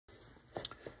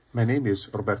My name is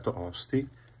Roberto Osti,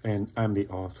 and I'm the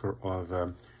author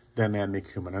of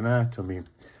Dynamic Human Anatomy.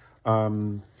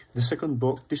 This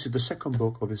is the second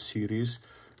book of a series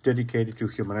dedicated to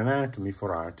human anatomy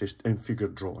for artists and figure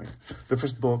drawing. The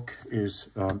first book is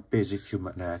Basic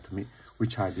Human Anatomy,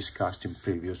 which I discussed in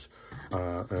previous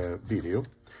video.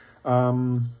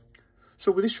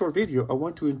 So with this short video, I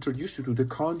want to introduce you to the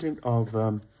content of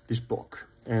this book,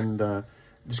 and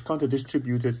this content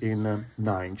distributed in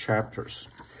 9 chapters.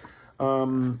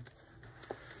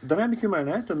 Dynamic Human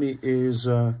Anatomy is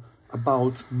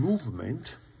about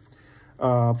movement,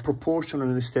 proportion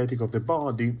and aesthetic of the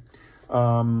body,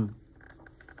 and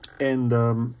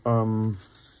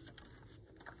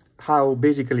how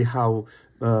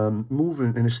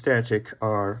movement and aesthetic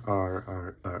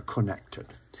are connected.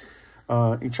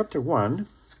 In chapter 1,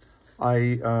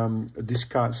 I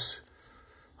discuss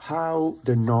how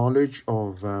the knowledge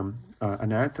of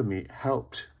anatomy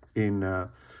helped in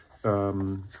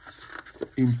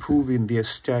improving the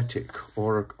aesthetic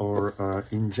or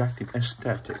injecting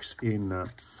aesthetics in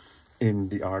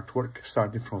the artwork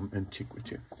starting from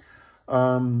antiquity.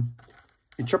 In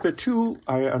chapter 2,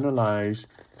 I analyze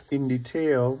in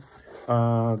detail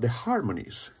the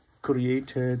harmonies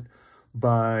created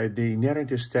by the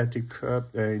inherent aesthetic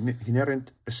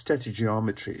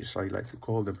geometries, I like to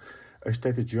call them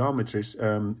aesthetic geometries,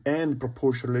 and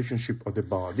proportion relationship of the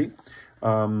body,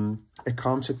 a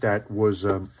concept that was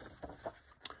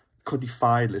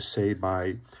codified, let's say,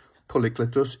 by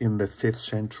Polykletos in the 5th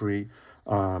century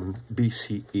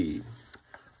BCE.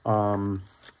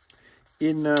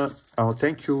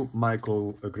 Thank you,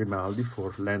 Michael Grimaldi,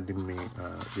 for lending me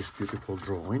this beautiful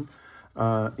drawing.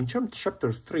 In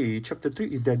chapter 3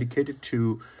 is dedicated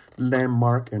to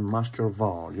landmark and muscular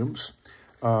volumes.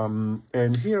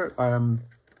 And here,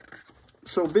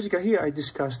 so basically here I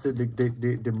discussed the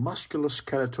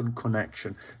musculoskeletal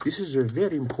connection. This is a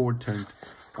very important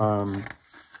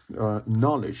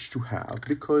knowledge to have,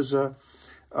 because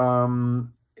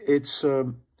it's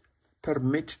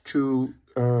permit to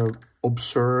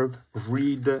observe,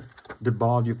 read the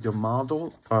body of the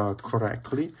model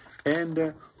correctly,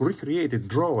 and recreate it,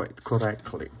 draw it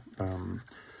correctly.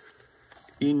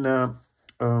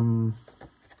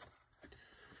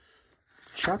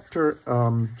 Chapter,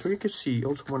 so you can see,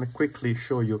 also want to quickly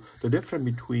show you the difference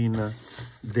between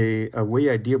the way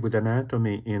I deal with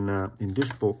anatomy in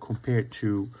this book compared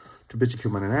to Basic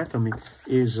Human Anatomy,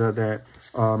 is that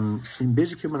in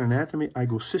Basic Human Anatomy, I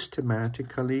go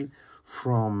systematically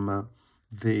from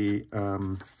the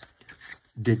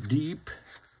deep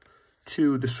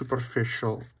to the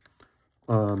superficial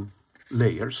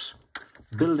layers,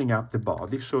 building up the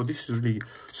body. So this is really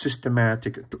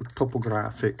systematic,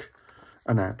 topographic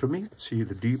anatomy. See,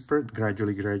 the deeper,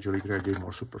 gradually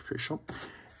more superficial,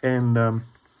 and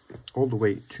all the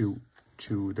way to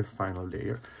the final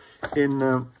layer.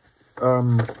 In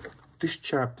this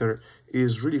chapter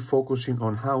is really focusing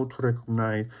on how to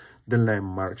recognize the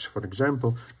landmarks. For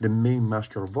example, the main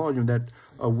muscular volume that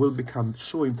will become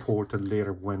so important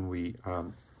later when we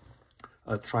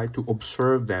try to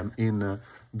observe them in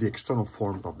the external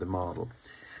form of the model.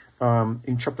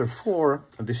 In chapter 4,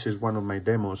 this is one of my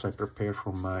demos I prepare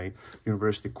from my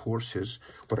university courses,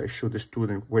 where I show the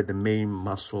student where the main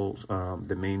muscles,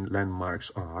 the main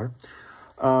landmarks are.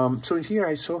 So here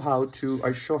I show how to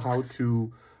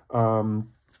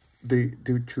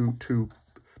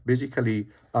basically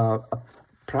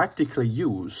practically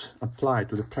apply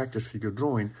to the practice figure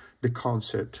drawing the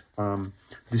concept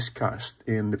discussed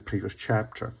in the previous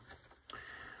chapter.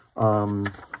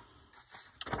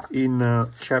 In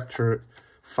chapter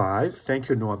 5, thank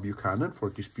you, Noah Buchanan, for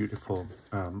this beautiful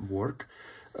work.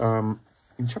 In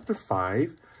chapter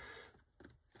 5,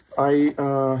 I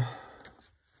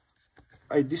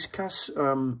discuss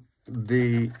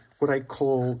what I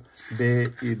call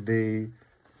the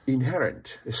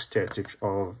inherent aesthetics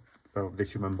of the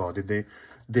human body,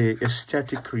 the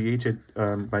aesthetic created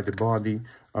by the body,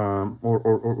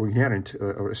 or inherent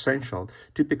or essential,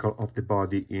 typical of the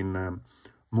body in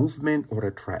movement or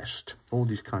at rest. All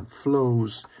these kind of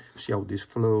flows, see how these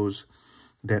flows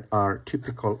that are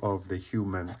typical of the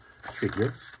human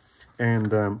figure,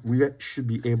 and we should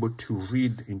be able to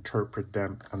read, interpret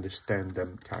them, understand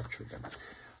them, capture them.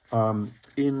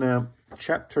 In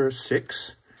chapter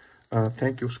 6,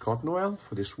 thank you, Scott Noel,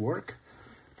 for this work.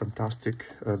 Fantastic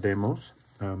demos.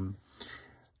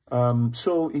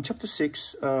 So in chapter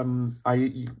 6,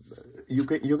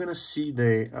 you're gonna see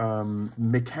the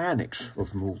mechanics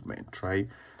of movement, right?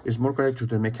 It's more connected to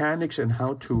the mechanics and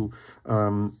how to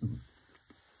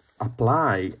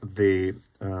apply the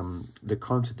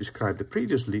concept described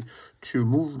previously to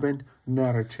movement,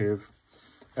 narrative,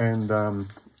 and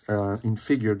in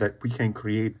figure that we can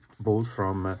create both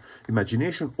from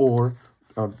imagination or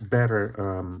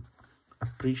better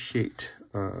appreciate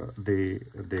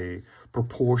the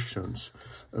proportions,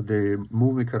 the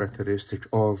movement characteristics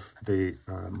of the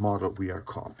model we are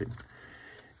copying.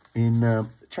 In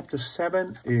chapter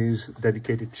 7 is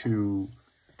dedicated to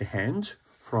the hand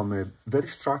from a very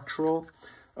structural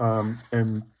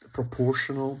and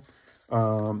proportional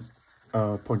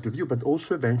point of view, but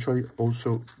also eventually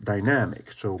also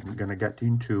dynamic. So we're going to get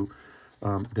into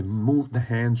the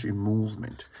hands in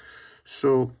movement.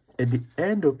 So at the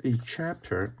end of each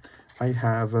chapter, I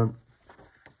have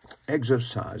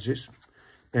exercises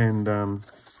and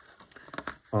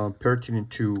pertinent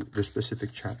to the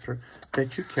specific chapter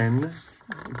that you can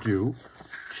do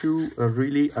to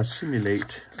really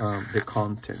assimilate the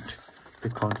content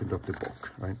of the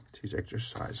book, right? These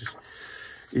exercises.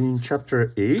 In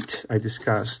chapter 8, I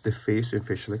discuss the face and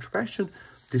facial expression.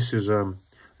 This is a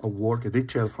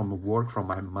detail from a work from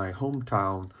my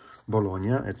hometown,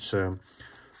 Bologna. It's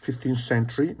 15th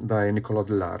century by Niccolò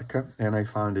dell'Arca, and I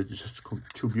found it just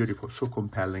too beautiful, so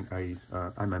compelling.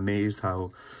 I'm amazed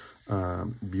how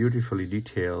beautifully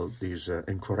detailed these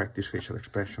and correct these facial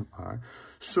expressions are.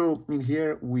 So in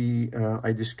here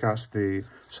I discussed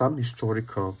some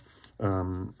historical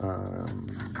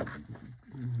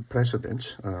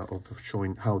precedents of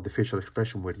showing how the facial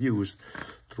expression were used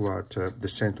throughout the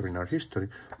century in our history,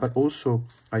 but also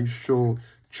I show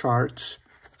charts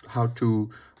how to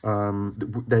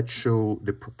that show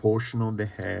the proportion of the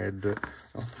head,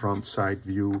 front side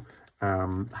view,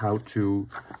 how to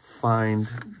find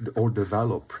or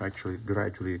develop actually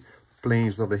gradually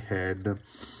planes of the head,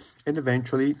 and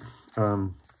eventually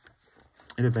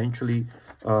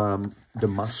the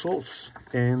muscles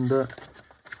and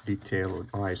detail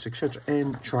of eyes, etc.,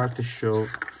 and chart to show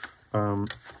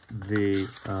the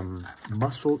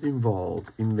muscle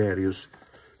involved in various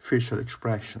facial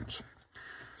expressions.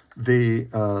 The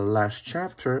last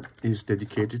chapter is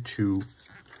dedicated to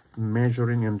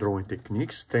measuring and drawing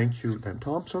techniques. Thank you, Dan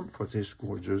Thompson, for this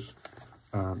gorgeous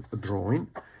drawing.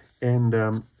 And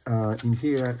in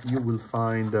here you will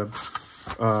find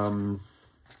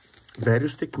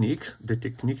various techniques, the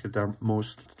techniques that are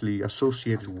mostly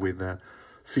associated with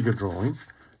figure drawing,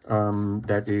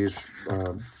 that is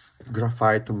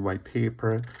graphite on white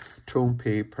paper, tone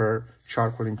paper,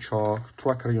 charcoal and chalk,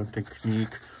 trois crayon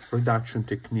technique, reduction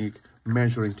technique,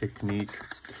 measuring technique,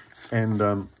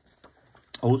 and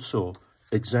also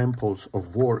examples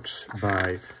of works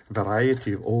by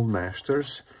variety of old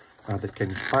masters that can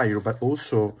inspire you, but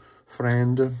also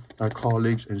friends,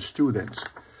 colleagues, and students,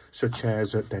 such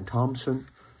as Dan Thompson,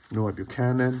 Noah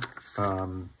Buchanan,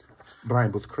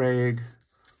 Brian Booth Craig,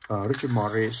 Richard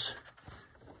Morris,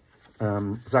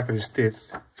 Zachary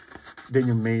Stith,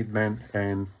 Daniel Maidman,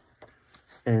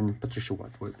 and Patricia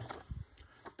Whitewood.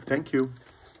 Thank you.